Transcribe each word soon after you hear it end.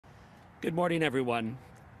Good morning, everyone.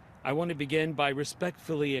 I want to begin by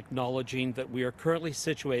respectfully acknowledging that we are currently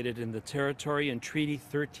situated in the Territory and Treaty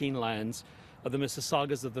 13 lands of the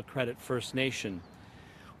Mississaugas of the Credit First Nation.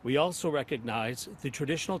 We also recognize the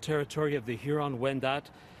traditional territory of the Huron-Wendat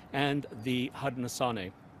and the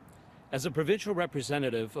Haudenosaunee. As a provincial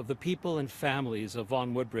representative of the people and families of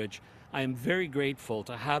Vaughan Woodbridge, I am very grateful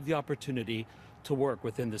to have the opportunity to work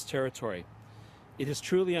within this territory. It is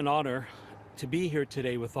truly an honor to be here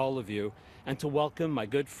today with all of you and to welcome my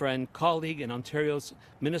good friend, colleague, and Ontario's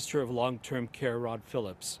Minister of Long-Term Care, Rod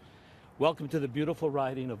Phillips. Welcome to the beautiful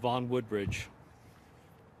riding of Vaughan Woodbridge.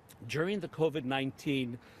 During the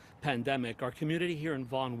COVID-19 pandemic, our community here in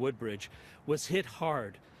Vaughan Woodbridge was hit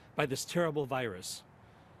hard by this terrible virus.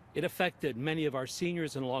 It affected many of our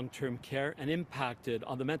seniors in long-term care and impacted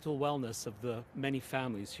on the mental wellness of the many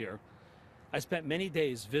families here. I spent many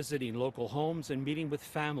days visiting local homes and meeting with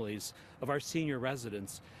families of our senior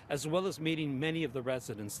residents, as well as meeting many of the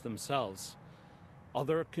residents themselves.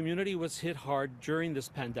 Although our community was hit hard during this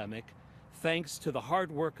pandemic, thanks to the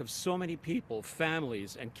hard work of so many people,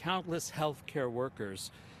 families, and countless healthcare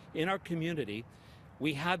workers in our community,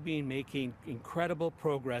 we have been making incredible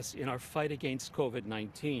progress in our fight against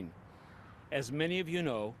COVID-19. As many of you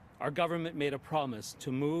know, our government made a promise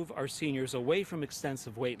to move our seniors away from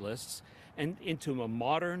extensive wait lists and into a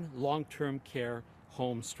modern long-term care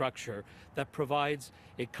home structure that provides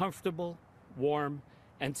a comfortable, warm,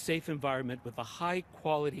 and safe environment with the high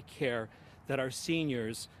quality care that our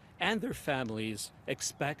seniors and their families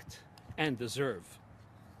expect and deserve.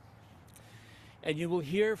 And you will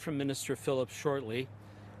hear from Minister Phillips shortly.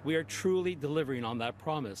 We are truly delivering on that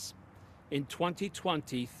promise. In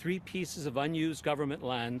 2020, 3 pieces of unused government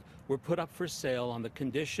land were put up for sale on the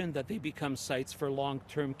condition that they become sites for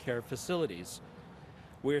long-term care facilities.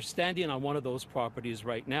 We're standing on one of those properties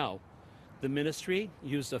right now. The ministry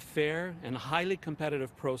used a fair and highly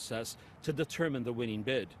competitive process to determine the winning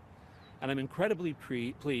bid. And I'm incredibly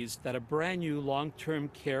pleased that a brand new long-term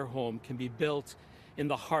care home can be built in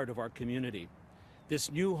the heart of our community. This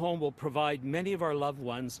new home will provide many of our loved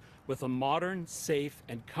ones with a modern, safe,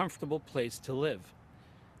 and comfortable place to live.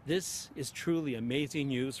 This is truly amazing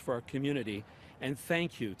news for our community, and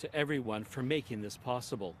thank you to everyone for making this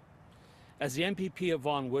possible. As the MPP of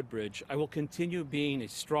Vaughan Woodbridge, I will continue being a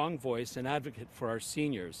strong voice and advocate for our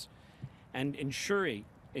seniors and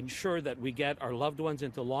ensure that we get our loved ones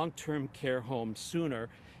into long-term care homes sooner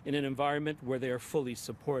in an environment where they are fully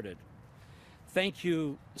supported. Thank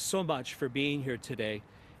you so much for being here today,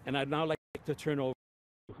 and I'd now like to turn over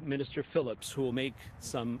to Minister Phillips, who will make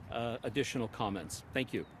some additional comments.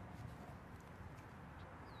 Thank you.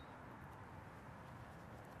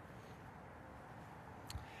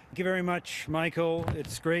 Thank you very much, Michael.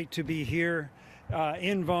 It's great to be here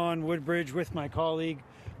in Vaughan Woodbridge with my colleague,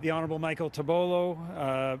 the Honourable Michael Tibollo,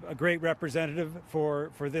 a great representative for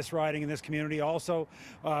this riding in this community. Also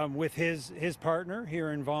with his partner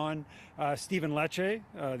here in Vaughan, Stephen Lecce,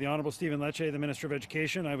 the Honourable Stephen Lecce, the Minister of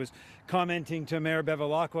Education. I was commenting to Mayor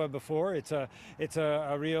Bevilacqua before. It's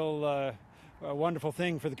a real wonderful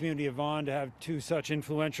thing for the community of Vaughan to have 2 such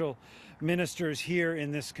influential ministers here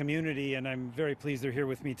in this community, and I'm very pleased they're here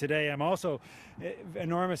with me today. I'm also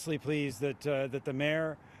enormously pleased that the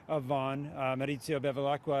Mayor of Vaughan, Maurizio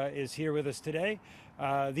Bevilacqua, is here with us today.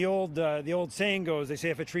 The old saying goes, they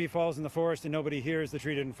say if a tree falls in the forest and nobody hears, the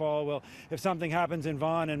tree didn't fall. Well, if something happens in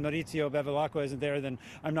Vaughan and Maurizio Bevilacqua isn't there, then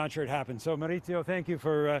I'm not sure it happened. So Maurizio, thank you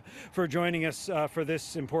for joining us for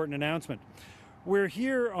this important announcement. We're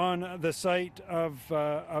here on the site of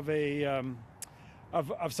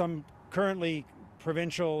some currently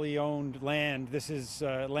provincially owned land. This is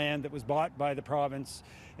land that was bought by the province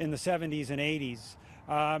in the 70s and 80s.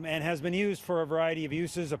 And has been used for a variety of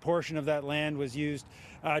uses. A portion of that land was used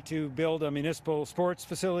to build a municipal sports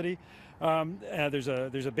facility. There's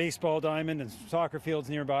a baseball diamond and soccer fields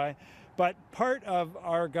nearby. But part of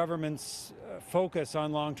our government's focus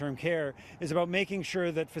on long-term care is about making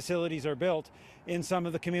sure that facilities are built in some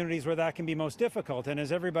of the communities where that can be most difficult. And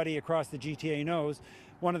as everybody across the GTA knows,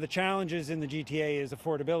 one of the challenges in the GTA is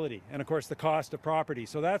affordability and, of course, the cost of property.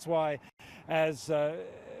 So that's why, as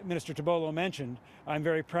Minister Tibollo mentioned, I'm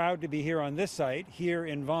very proud to be here on this site, here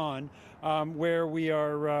in Vaughan, where we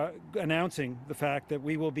are announcing the fact that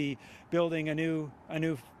we will be building a new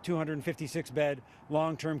 256-bed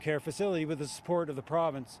long-term care facility with the support of the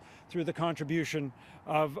province through the contribution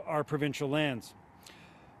of our provincial lands.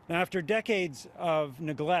 Now, after decades of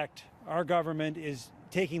neglect, our government is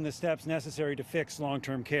taking the steps necessary to fix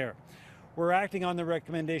long-term care. We're acting on the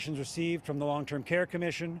recommendations received from the Long-Term Care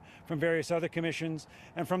Commission, from various other commissions,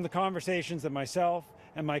 and from the conversations that myself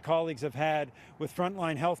and my colleagues have had with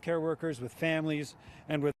frontline healthcare workers, with families,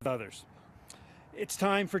 and with others. It's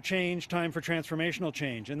time for change, time for transformational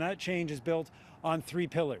change, and that change is built on 3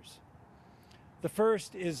 pillars. The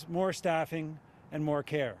first is more staffing and more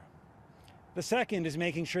care. The second is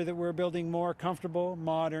making sure that we're building more comfortable,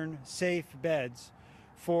 modern, safe beds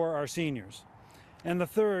for our seniors. And the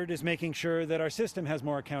third is making sure that our system has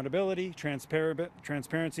more accountability,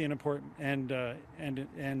 transparency, and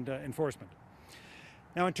enforcement.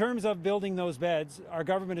 Now, in terms of building those beds, our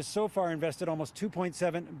government has so far invested almost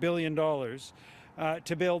 $2.7 billion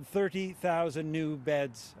to build 30,000 new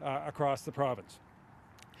beds across the province.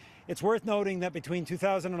 It's worth noting that between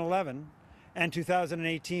 2011 and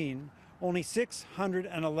 2018, only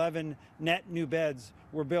 611 net new beds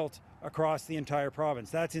were built across the entire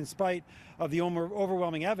province. That's in spite of the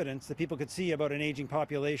overwhelming evidence that people could see about an aging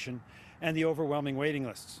population and the overwhelming waiting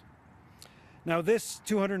lists. Now, this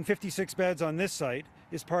 256 beds on this site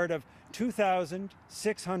is part of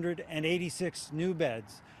 2,686 new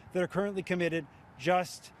beds that are currently committed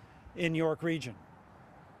just in York Region.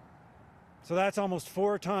 So that's almost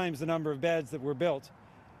 4 times the number of beds that were built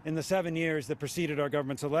in the 7 years that preceded our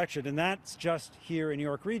government's election, and that's just here in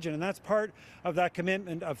York Region. And that's part of that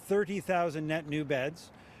commitment of 30,000 net new beds,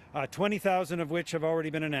 20,000 of which have already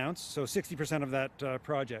been announced, so 60% of that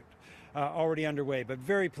project already underway. But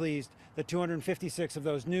very pleased that 256 of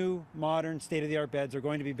those new, modern, state-of-the-art beds are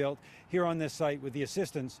going to be built here on this site with the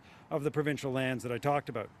assistance of the provincial lands that I talked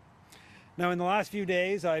about. Now, in the last few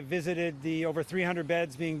days, I've visited the over 300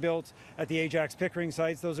 beds being built at the Ajax Pickering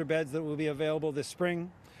sites. Those are beds that will be available this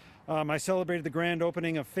spring. I celebrated the grand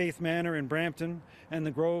opening of Faith Manor in Brampton and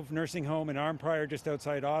the Grove Nursing Home in Arnprior just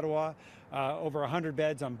outside Ottawa. Over 100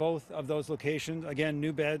 beds on both of those locations, again,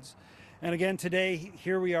 new beds. And again, today,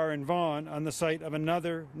 here we are in Vaughan on the site of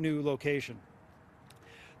another new location.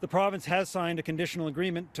 The province has signed a conditional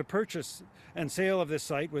agreement to purchase and sale of this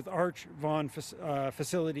site with Arch Vaughan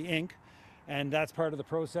Facility Inc., and that's part of the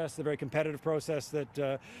process, the very competitive process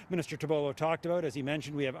that Minister Tibollo talked about. As he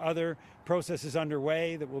mentioned, we have other processes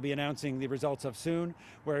underway that we'll be announcing the results of soon,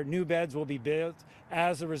 where new beds will be built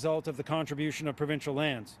as a result of the contribution of provincial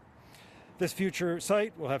lands. This future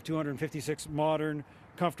site will have 256 modern,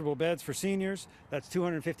 comfortable beds for seniors. That's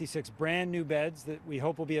 256 brand new beds that we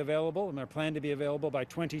hope will be available, and are planned to be available by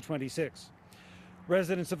 2026.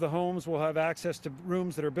 Residents of the homes will have access to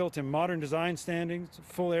rooms that are built in modern design standards,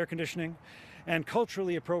 full air conditioning, and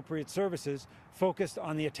culturally appropriate services focused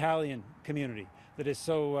on the Italian community that is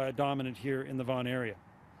so dominant here in the Vaughan area.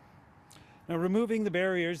 Now, removing the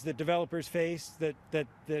barriers that developers face,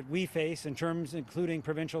 that we face in terms including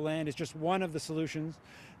provincial land, is just one of the solutions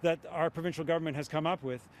that our provincial government has come up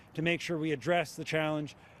with to make sure we address the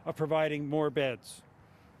challenge of providing more beds.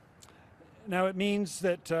 Now, it means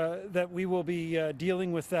that we will be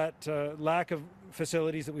dealing with that lack of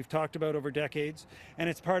facilities that we've talked about over decades, and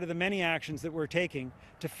it's part of the many actions that we're taking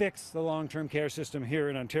to fix the long-term care system here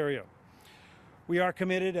in Ontario. We are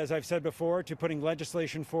committed, as I've said before, to putting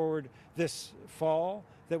legislation forward this fall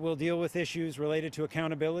that will deal with issues related to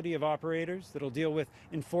accountability of operators, that will deal with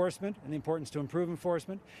enforcement and the importance to improve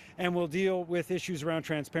enforcement, and will deal with issues around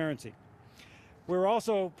transparency. We're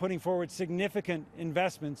also putting forward significant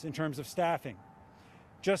investments in terms of staffing.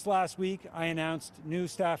 Just last week, I announced new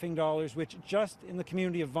staffing dollars, which just in the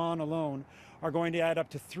community of Vaughan alone are going to add up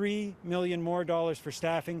to $3 million more for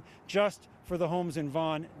staffing just for the homes in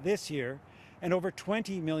Vaughan this year, and over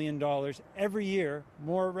 $20 million every year,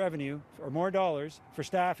 more revenue or more dollars for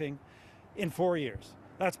staffing in 4 years.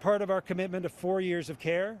 That's part of our commitment of 4 years of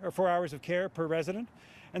care, or 4 hours of care per resident,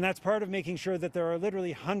 and that's part of making sure that there are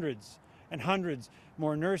literally hundreds and hundreds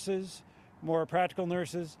more nurses, more practical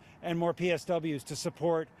nurses, and more PSWs to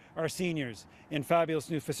support our seniors in fabulous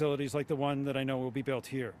new facilities like the one that I know will be built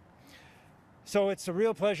here. So it's a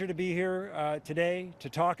real pleasure to be here today to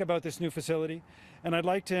talk about this new facility. And I'd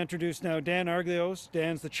like to introduce now Dan Argiros.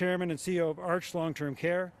 Dan's the chairman and CEO of Arch Long-Term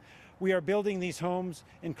Care. We are building these homes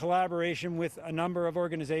in collaboration with a number of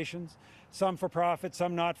organizations, some for-profit,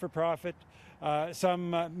 some not-for-profit,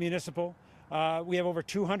 some municipal. We have over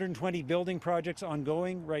 220 building projects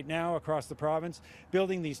ongoing right now across the province,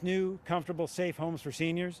 building these new, comfortable, safe homes for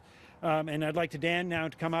seniors. And I'd like to Dan now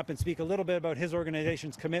to come up and speak a little bit about his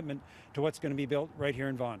organization's commitment to what's going to be built right here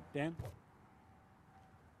in Vaughan. Dan?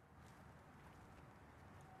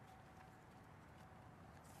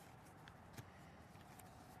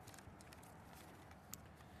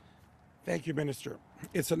 Thank you, Minister.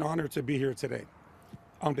 It's an honor to be here today.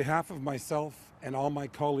 On behalf of myself and all my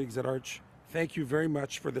colleagues at Arch thank you very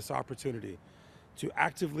much for this opportunity to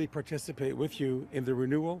actively participate with you in the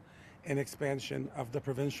renewal and expansion of the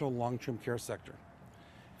provincial long-term care sector.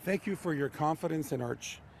 Thank you for your confidence in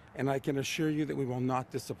Arch, and I can assure you that we will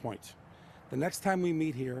not disappoint. The next time we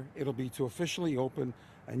meet here, it'll be to officially open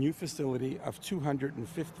a new facility of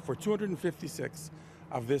 256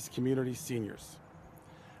 of this community's seniors.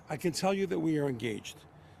 I can tell you that we are engaged,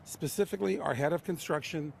 specifically our head of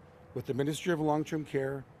construction with the Ministry of Long-Term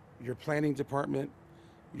Care, your planning department,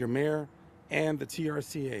 your mayor, and the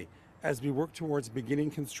TRCA as we work towards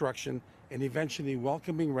beginning construction and eventually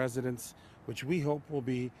welcoming residents, which we hope will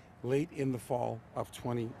be late in the fall of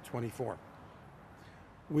 2024.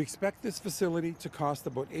 We expect this facility to cost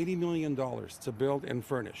about $80 million to build and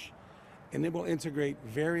furnish, and it will integrate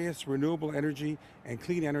various renewable energy and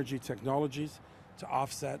clean energy technologies to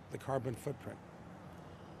offset the carbon footprint.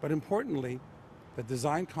 But importantly, the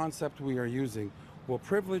design concept we are using will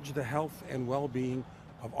privilege the health and well-being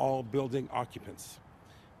of all building occupants.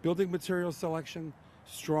 Building material selection,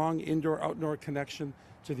 strong indoor-outdoor connection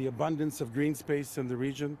to the abundance of green space in the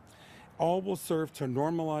region, all will serve to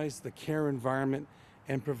normalize the care environment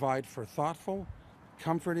and provide for thoughtful,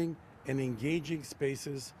 comforting, and engaging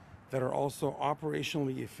spaces that are also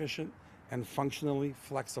operationally efficient and functionally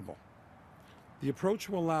flexible. The approach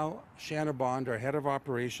will allow Shanna Bond, our head of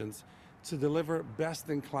operations, to deliver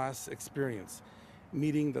best-in-class experience,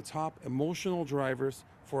 meeting the top emotional drivers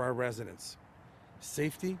for our residents: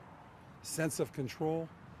 safety, sense of control,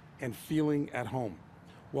 and feeling at home,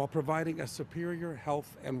 while providing a superior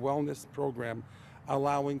health and wellness program,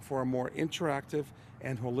 allowing for a more interactive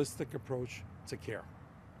and holistic approach to care.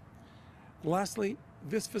 Lastly,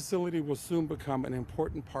 this facility will soon become an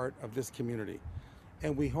important part of this community,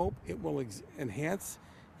 and we hope it will enhance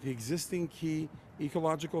the existing key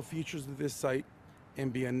ecological features of this site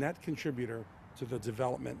and be a net contributor to the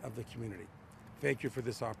development of the community. Thank you for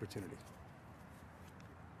this opportunity.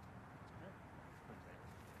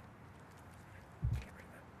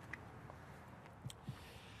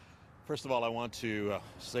 First of all, I want to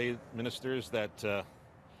say, ministers, that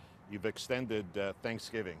you've extended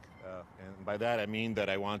Thanksgiving. And by that I mean that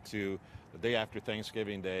I want to, the day after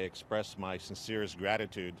Thanksgiving Day, express my sincerest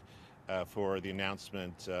gratitude for the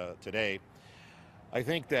announcement today. I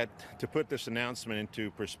think that to put this announcement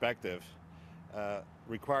into perspective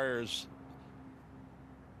requires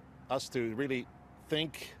us to really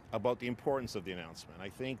think about the importance of the announcement. I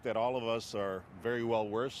think that all of us are very well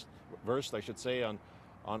versed, I should say,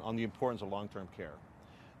 on the importance of long-term care.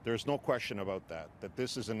 There's no question about that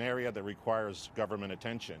this is an area that requires government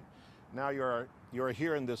attention. Now you're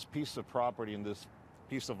here in this piece of property, in this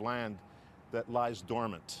piece of land that lies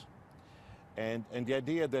dormant. And the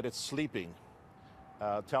idea that it's sleeping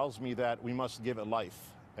tells me that we must give it life.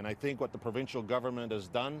 And I think what the provincial government has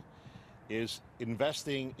done is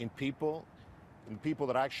investing in people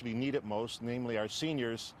that actually need it most, namely our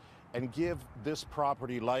seniors, and give this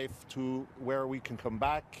property life to where we can come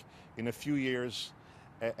back in a few years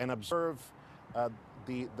and observe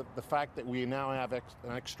the fact that we now have an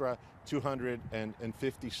extra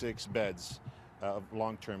 256 beds of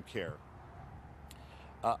long-term care.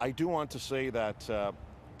 I do want to say that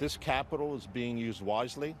this capital is being used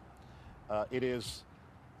wisely. It is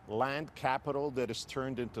land capital that is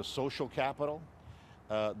turned into social capital,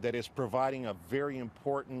 that is providing a very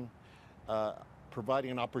important,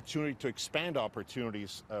 providing an opportunity to expand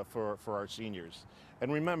opportunities for our seniors.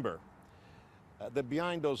 And remember that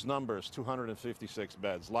behind those numbers, 256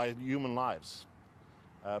 beds, lie human lives.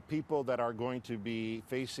 People that are going to be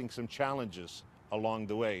facing some challenges along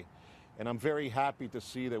the way. And I'm very happy to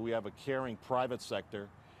see that we have a caring private sector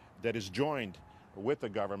that is joined with the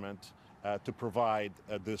government to provide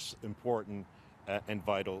this important and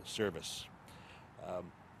vital service.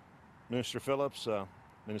 Minister Phillips,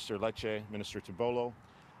 Minister Lecce, Minister Tibollo,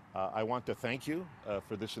 I want to thank you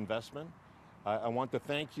for this investment. I want to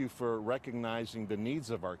thank you for recognizing the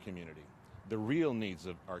needs of our community, the real needs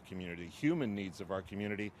of our community, human needs of our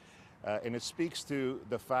community. And it speaks to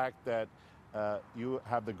the fact that you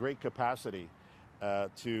have the great capacity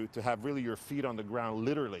to have really your feet on the ground,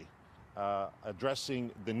 literally,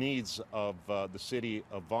 addressing the needs of the city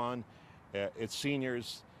of Vaughan, its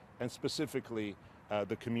seniors, and specifically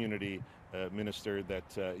the community, Minister,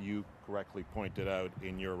 that you correctly pointed out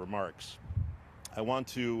in your remarks. I want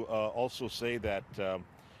to also say that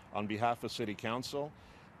on behalf of City Council,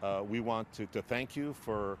 we want to thank you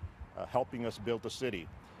for helping us build the city.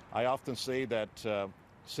 I often say that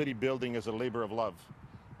city building is a labor of love,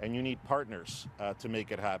 and you need partners to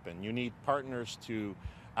make it happen. You need partners to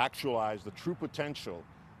actualize the true potential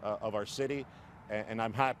of our city, And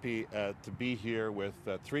I'm happy to be here with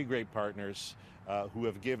three great partners who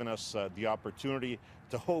have given us the opportunity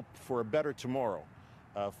to hope for a better tomorrow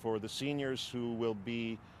for the seniors who will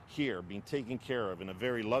be here, being taken care of in a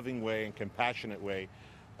very loving way and compassionate way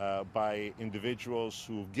by individuals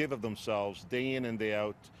who give of themselves day in and day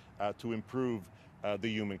out to improve the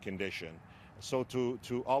human condition. So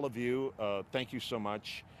to all of you, thank you so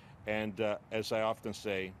much. And as I often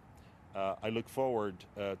say, I look forward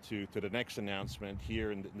to the next announcement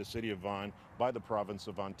here in the city of Vaughan by the province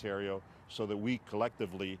of Ontario so that we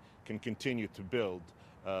collectively can continue to build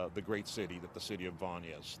the great city that the city of Vaughan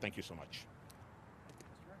is. Thank you so much.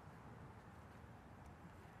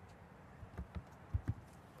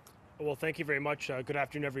 Well, thank you very much. Good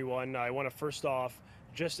afternoon, everyone. I want to first off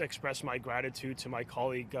just express my gratitude to my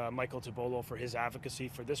colleague Michael Tibollo for his advocacy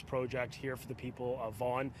for this project here for the people of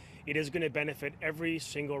Vaughan. It is going to benefit every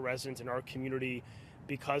single resident in our community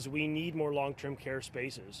because we need more long-term care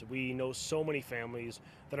spaces. We know so many families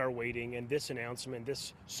that are waiting, and this announcement,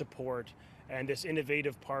 this support, and this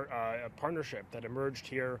innovative partnership that emerged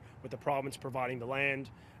here with the province providing the land,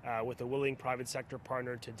 with a willing private sector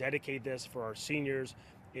partner to dedicate this for our seniors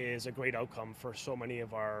is a great outcome for so many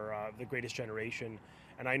of our the greatest generation.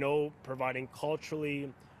 And I know providing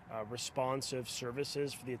culturally responsive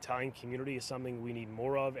services for the Italian community is something we need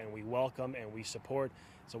more of, and we welcome and we support.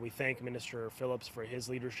 So we thank Minister Phillips for his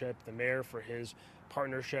leadership, the Mayor for his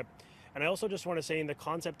partnership. And I also just want to say in the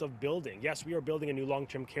concept of building, yes, we are building a new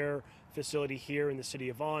long-term care facility here in the city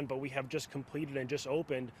of Vaughan, but we have just completed and just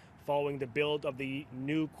opened following the build of the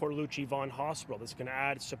new Cortellucci Vaughan Hospital that's going to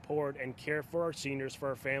add support and care for our seniors, for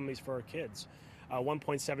our families, for our kids.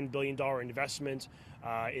 $1.7 billion investment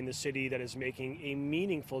in the city that is making a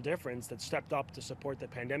meaningful difference, that stepped up to support the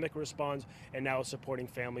pandemic response and now supporting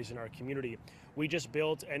families in our community. We just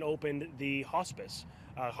built and opened the hospice.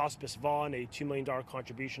 Hospice Vaughan, a $2 million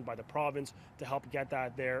contribution by the province to help get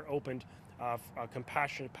that there opened, a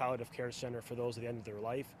compassionate palliative care center for those at the end of their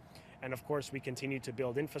life. And of course, we continue to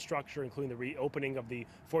build infrastructure, including the reopening of the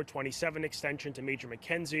 427 extension to Major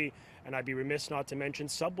Mackenzie. And I'd be remiss not to mention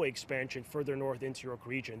subway expansion further north into York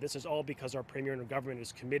Region. This is all because our Premier and government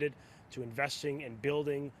is committed to investing and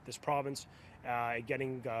building this province,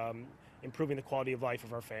 improving the quality of life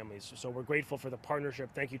of our families. So we're grateful for the partnership.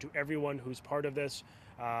 Thank you to everyone who's part of this.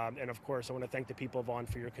 And of course, I want to thank the people of Vaughan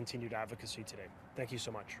for your continued advocacy today. Thank you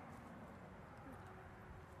so much.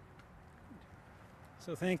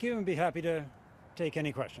 So thank you, and be happy to take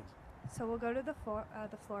any questions. So we'll go to the floor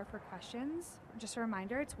for questions. Just a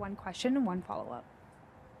reminder, it's one question and one follow-up.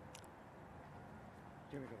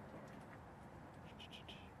 Here we go.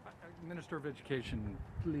 Minister of Education,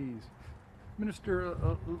 please. Minister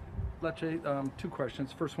Lecce, two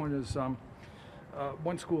questions. First one is,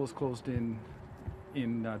 one school is closed in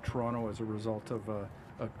Toronto as a result of a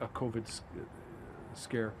COVID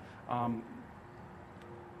scare.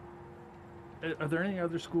 Are there any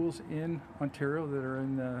other schools in Ontario that are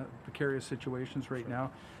in precarious situations right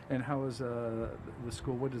now? And how is the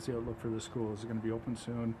school? What is the outlook for the school? Is it going to be open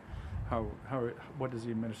soon? What is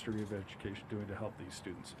the Ministry of Education doing to help these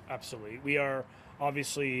students? Absolutely. We are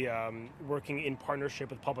obviously working in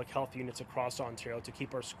partnership with public health units across Ontario to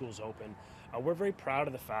keep our schools open. We're very proud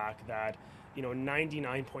of the fact that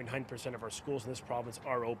 99.9% of our schools in this province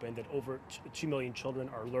are open, that over 2 million children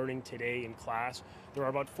are learning today in class. There are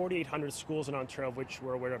about 4,800 schools in Ontario, of which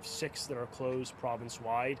we're aware of 6 that are closed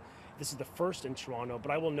province-wide. This is the first in Toronto,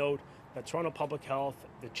 but I will note that Toronto Public Health,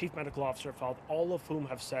 the Chief Medical Officer of Health, all of whom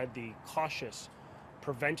have said the cautious,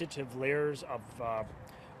 preventative layers of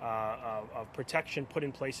protection put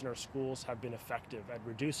in place in our schools have been effective at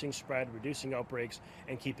reducing spread, reducing outbreaks,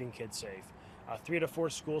 and keeping kids safe. 3 out of 4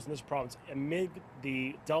 schools in this province, amid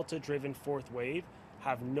the Delta-driven fourth wave,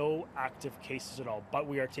 have no active cases at all, but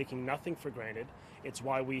we are taking nothing for granted. It's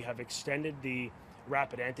why we have extended the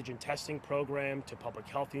rapid antigen testing program to public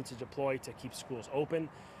health units to deploy to keep schools open.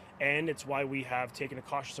 And it's why we have taken a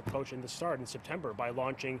cautious approach in September by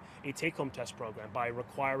launching a take-home test program, by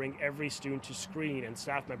requiring every student to screen and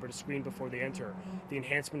staff member to screen before they enter. The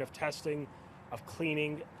enhancement of testing, of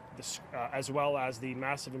cleaning, as well as the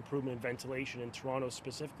massive improvement in ventilation in Toronto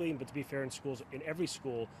specifically, but to be fair, in schools, in every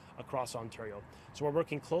school across Ontario. So we're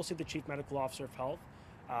working closely with the Chief Medical Officer of Health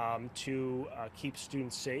to keep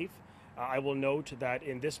students safe. I will note that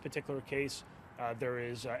in this particular case, there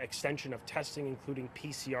is extension of testing, including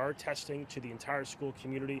PCR testing, to the entire school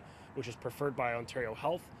community, which is preferred by Ontario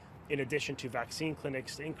Health, in addition to vaccine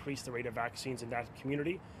clinics to increase the rate of vaccines in that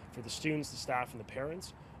community for the students, the staff, and the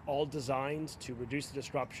parents, all designed to reduce the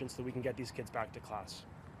disruption so that we can get these kids back to class.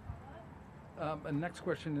 Next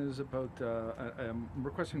question is about, I'm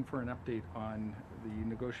requesting for an update on the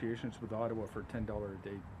negotiations with Ottawa for $10 a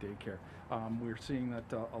day daycare. We're seeing that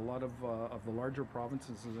a lot of the larger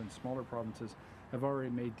provinces and smaller provinces have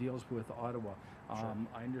already made deals with Ottawa. Sure.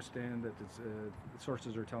 I understand that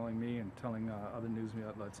sources are telling me and telling other news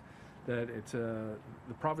outlets that it's the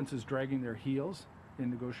province is dragging their heels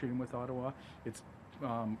in negotiating with Ottawa. It's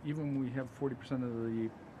even when we have 40%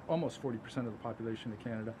 of almost 40% of the population of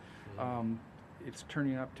Canada, it's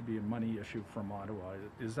turning out to be a money issue from Ottawa.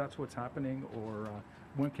 Is that what's happening, or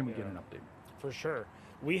when can we get an update? For sure.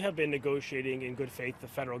 We have been negotiating in good faith with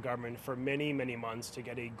the federal government for many, many months to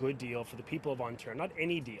get a good deal for the people of Ontario. Not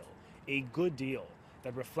any deal, a good deal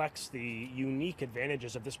that reflects the unique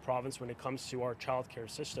advantages of this province when it comes to our childcare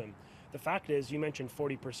system. The fact is, you mentioned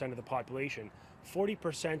 40% of the population.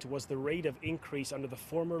 40% was the rate of increase under the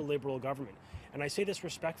former Liberal government. And I say this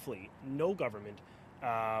respectfully, no government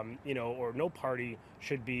or no party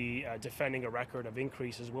should be defending a record of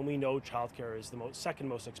increases when we know childcare is the second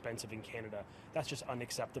most expensive in Canada. That's just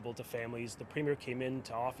unacceptable to families. The Premier came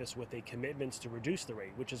into office with a commitment to reduce the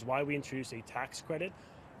rate, which is why we introduced a tax credit,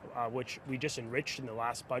 which we just enriched in the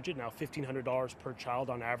last budget. Now $1,500 per child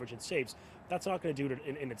on average it saves. That's not going to do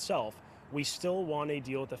it in itself. We still want a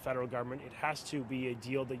deal with the federal government. It has to be a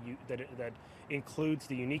deal that includes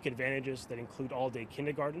the unique advantages that include all-day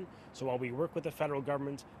kindergarten. So while we work with the federal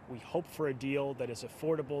government, we hope for a deal that is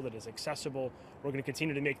affordable, that is accessible. We're going to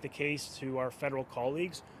continue to make the case to our federal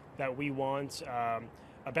colleagues that we want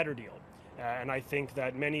a better deal. And I think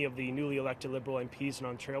that many of the newly elected Liberal MPs in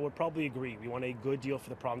Ontario would probably agree. We want a good deal for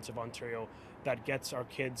the province of Ontario that gets our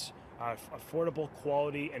kids affordable,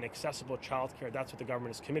 quality, and accessible childcare. That's what the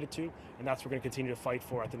government is committed to, and that's what we're going to continue to fight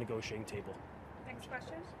for at the negotiating table. Next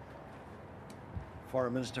question.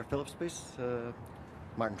 Foreign Minister Phillips, please.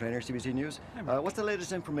 Martin Traynor, CBC News. What's the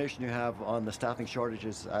latest information you have on the staffing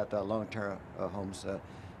shortages at long-term homes?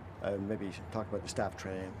 Maybe talk about the staff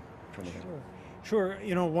training. Sure.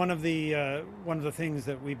 You know, one of the things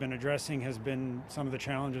that we've been addressing has been some of the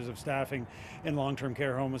challenges of staffing in long-term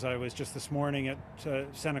care homes. I was just this morning at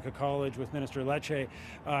Seneca College with Minister Lecce,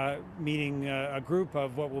 meeting a group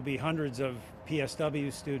of what will be hundreds of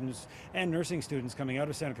PSW students and nursing students coming out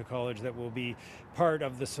of Seneca College that will be part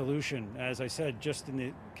of the solution. As I said, just in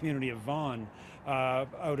the community of Vaughan,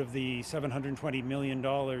 out of the $720 million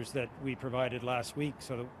that we provided last week,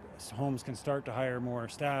 so that homes can start to hire more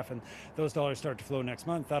staff, and those dollars start to flow next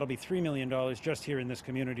month. That'll be $3 million just here in this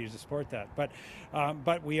community to support that.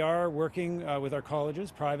 But we are working with our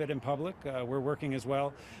colleges, private and public. We're working as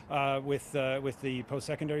well with the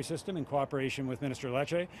post-secondary system in cooperation with Minister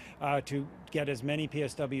Lecce to get as many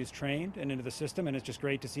PSWs trained and into the system, and it's just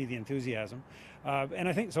great to see the enthusiasm. And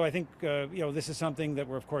I think this is something that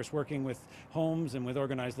we're of course working with homes and with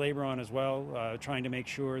organized labor on as well, trying to make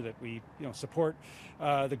sure that we support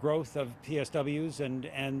the growth of PSWs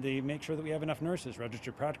and make sure that we have enough nurses,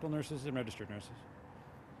 registered practical nurses and registered nurses.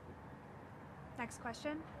 Next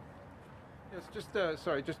question. Yes,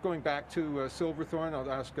 just going back to Silverthorne,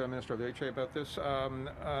 I'll ask Minister Lecce about this.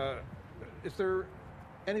 Is there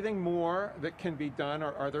anything more that can be done,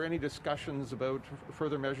 or are there any discussions about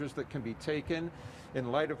further measures that can be taken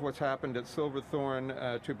in light of what's happened at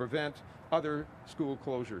Silverthorne to prevent other school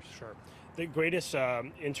closures? Sure. The greatest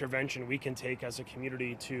intervention we can take as a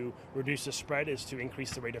community to reduce the spread is to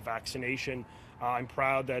increase the rate of vaccination. I'm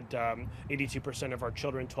proud that 82% of our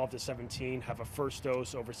children 12 to 17 have a first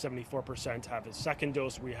dose, over 74% have a second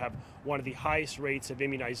dose. We have one of the highest rates of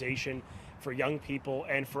immunization for young people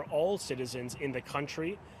and for all citizens in the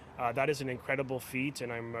country. That is an incredible feat,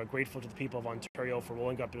 and I'm grateful to the people of Ontario for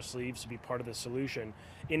rolling up their sleeves to be part of the solution.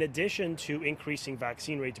 In addition to increasing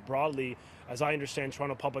vaccine rates broadly, as I understand,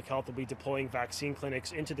 Toronto Public Health will be deploying vaccine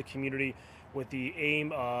clinics into the community with the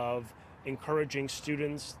aim of encouraging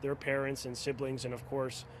students, their parents and siblings, and of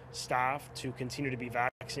course staff to continue to be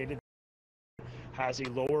vaccinated. Has a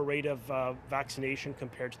lower rate of vaccination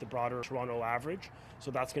compared to the broader Toronto average.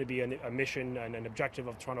 So that's going to be a mission and an objective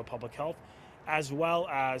of Toronto Public Health, as well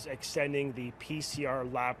as extending the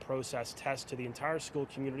PCR lab process test to the entire school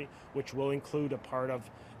community, which will include a part of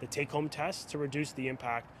the take-home test to reduce the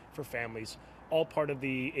impact for families. All part of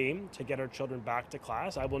the aim to get our children back to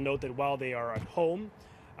class. I will note that while they are at home,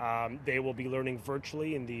 they will be learning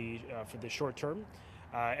virtually for the short term.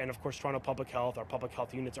 And of course, Toronto Public Health, our public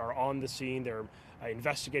health units are on the scene. They're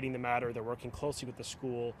investigating the matter. They're working closely with the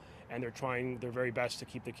school, and they're trying their very best to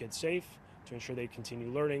keep the kids safe, to ensure they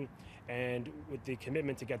continue learning, and with the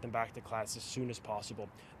commitment to get them back to class as soon as possible.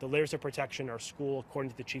 The layers of protection in our school,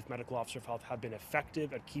 according to the Chief Medical Officer of Health, have been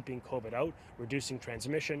effective at keeping COVID out, reducing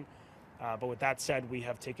transmission. But with that said, we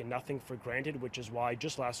have taken nothing for granted, which is why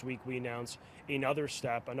just last week we announced another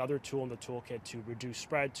step, another tool in the toolkit to reduce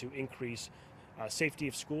spread, to increase safety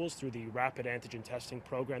of schools through the rapid antigen testing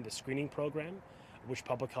program, the screening program, which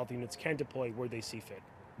public health units can deploy where they see fit.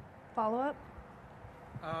 Follow-up?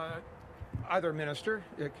 Either minister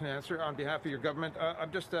can answer on behalf of your government.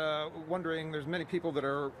 I'm just wondering, there's many people that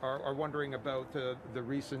are wondering about the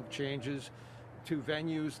recent changes to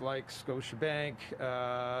venues like Scotiabank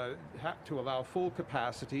to allow full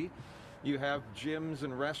capacity. You have gyms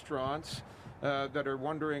and restaurants that are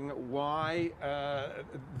wondering why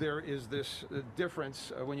there is this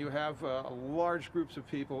difference when you have large groups of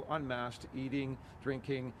people unmasked, eating,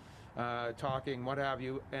 drinking, talking, what have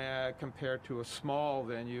you, compared to a small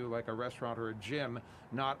venue like a restaurant or a gym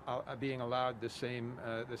not being allowed the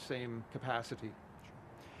same capacity.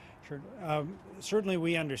 Sure. Certainly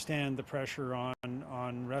we understand the pressure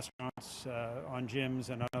on restaurants, on gyms,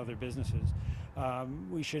 and on other businesses.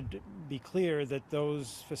 We should be clear that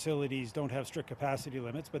those facilities don't have strict capacity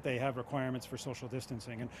limits, but they have requirements for social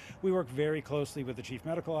distancing. And we work very closely with the Chief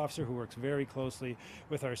Medical Officer, who works very closely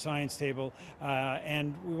with our science table,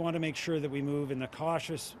 and we want to make sure that we move in the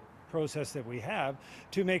cautious process that we have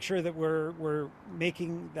to make sure that we're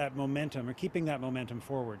making that momentum or keeping that momentum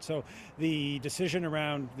forward. So the decision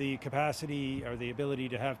around the capacity or the ability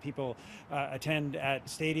to have people attend at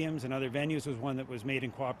stadiums and other venues was one that was made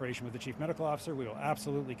in cooperation with the Chief Medical Officer. We will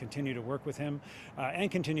absolutely continue to work with him and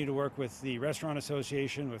continue to work with the Restaurant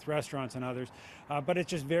Association, with restaurants and others. But it's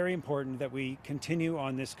just very important that we continue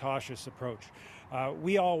on this cautious approach.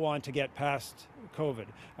 We all want to get past COVID,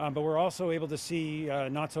 but we're also able to see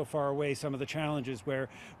not so far away some of the challenges where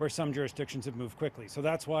some jurisdictions have moved quickly. So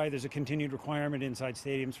that's why there's a continued requirement inside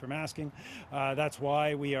stadiums for masking. That's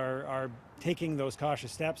why we are taking those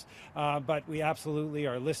cautious steps, but we absolutely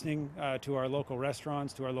are listening to our local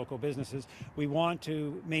restaurants, to our local businesses. We want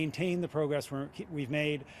to maintain the progress we've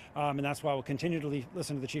made, and that's why we'll continue to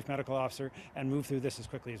listen to the Chief Medical Officer and move through this as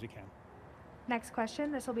quickly as we can. Next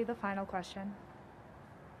question. This will be the final question.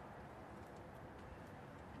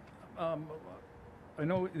 I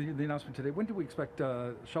know the announcement today. When do we expect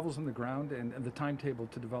shovels in the ground and the timetable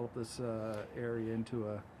to develop this area into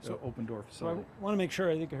a open door facility? So I want to make sure,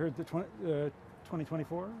 I think I heard the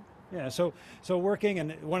 2024? Yeah, so working,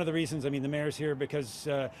 and one of the reasons, I mean, the mayor's here because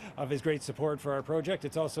of his great support for our project.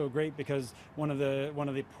 It's also great because one of the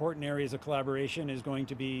important areas of collaboration is going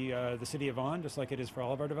to be the city of Vaughan, just like it is for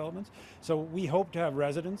all of our developments. So we hope to have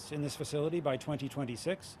residents in this facility by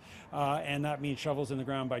 2026, and that means shovels in the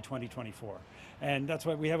ground by 2024. And that's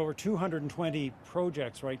why we have over 220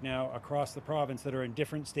 projects right now across the province that are in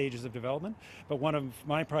different stages of development. But one of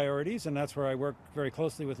my priorities, and that's where I work very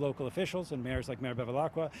closely with local officials and mayors like Mayor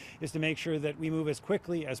Bevilacqua, is to make sure that we move as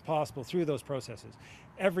quickly as possible through those processes.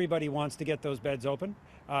 Everybody wants to get those beds open.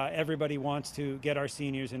 Everybody wants to get our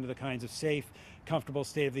seniors into the kinds of safe, comfortable,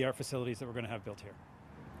 state-of-the-art facilities that we're going to have built here.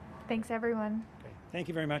 Thanks, everyone. Okay. Thank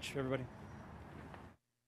you very much, everybody.